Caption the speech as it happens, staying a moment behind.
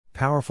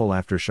Powerful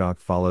aftershock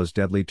follows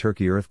deadly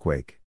Turkey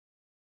earthquake.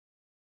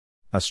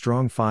 A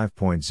strong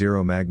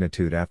 5.0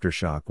 magnitude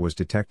aftershock was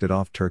detected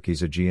off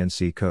Turkey's Aegean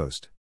Sea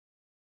coast.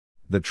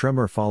 The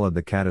tremor followed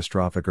the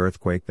catastrophic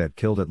earthquake that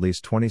killed at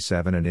least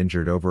 27 and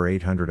injured over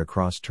 800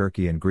 across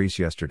Turkey and Greece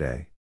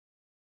yesterday.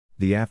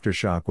 The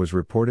aftershock was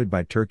reported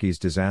by Turkey's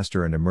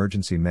Disaster and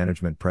Emergency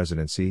Management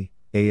Presidency,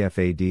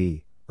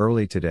 AFAD,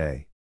 early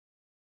today.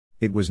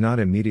 It was not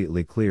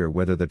immediately clear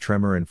whether the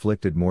tremor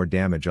inflicted more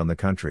damage on the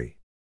country.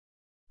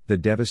 The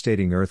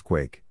devastating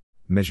earthquake,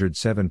 measured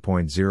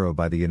 7.0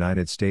 by the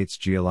United States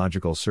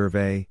Geological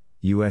Survey,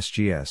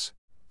 USGS,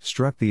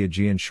 struck the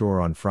Aegean shore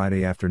on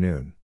Friday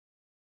afternoon.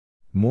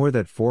 More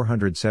than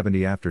 470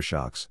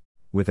 aftershocks,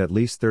 with at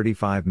least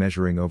 35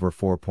 measuring over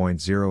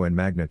 4.0 in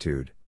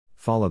magnitude,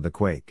 followed the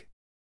quake.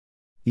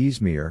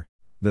 Izmir,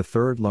 the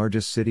third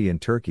largest city in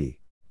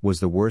Turkey, was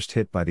the worst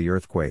hit by the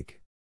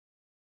earthquake.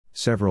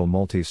 Several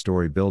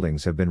multi-story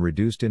buildings have been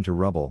reduced into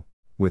rubble,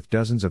 with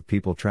dozens of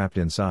people trapped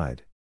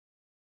inside.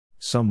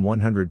 Some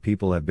 100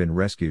 people have been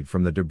rescued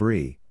from the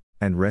debris,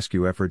 and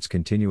rescue efforts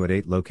continue at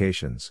 8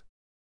 locations.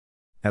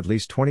 At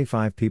least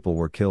 25 people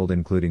were killed,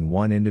 including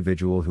one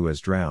individual who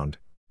has drowned,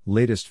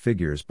 latest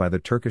figures by the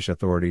Turkish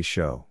authorities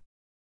show.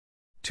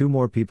 2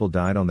 more people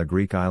died on the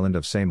Greek island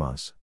of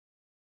Samos.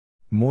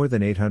 More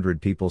than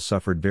 800 people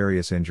suffered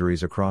various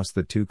injuries across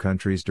the 2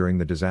 countries during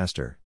the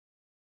disaster.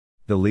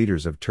 The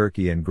leaders of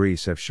Turkey and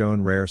Greece have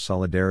shown rare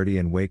solidarity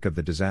in wake of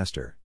the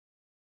disaster.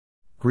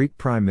 Greek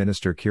Prime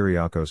Minister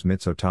Kyriakos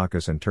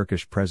Mitsotakis and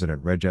Turkish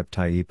President Recep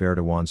Tayyip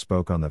Erdogan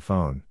spoke on the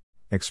phone,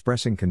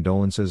 expressing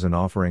condolences and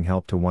offering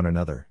help to one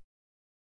another.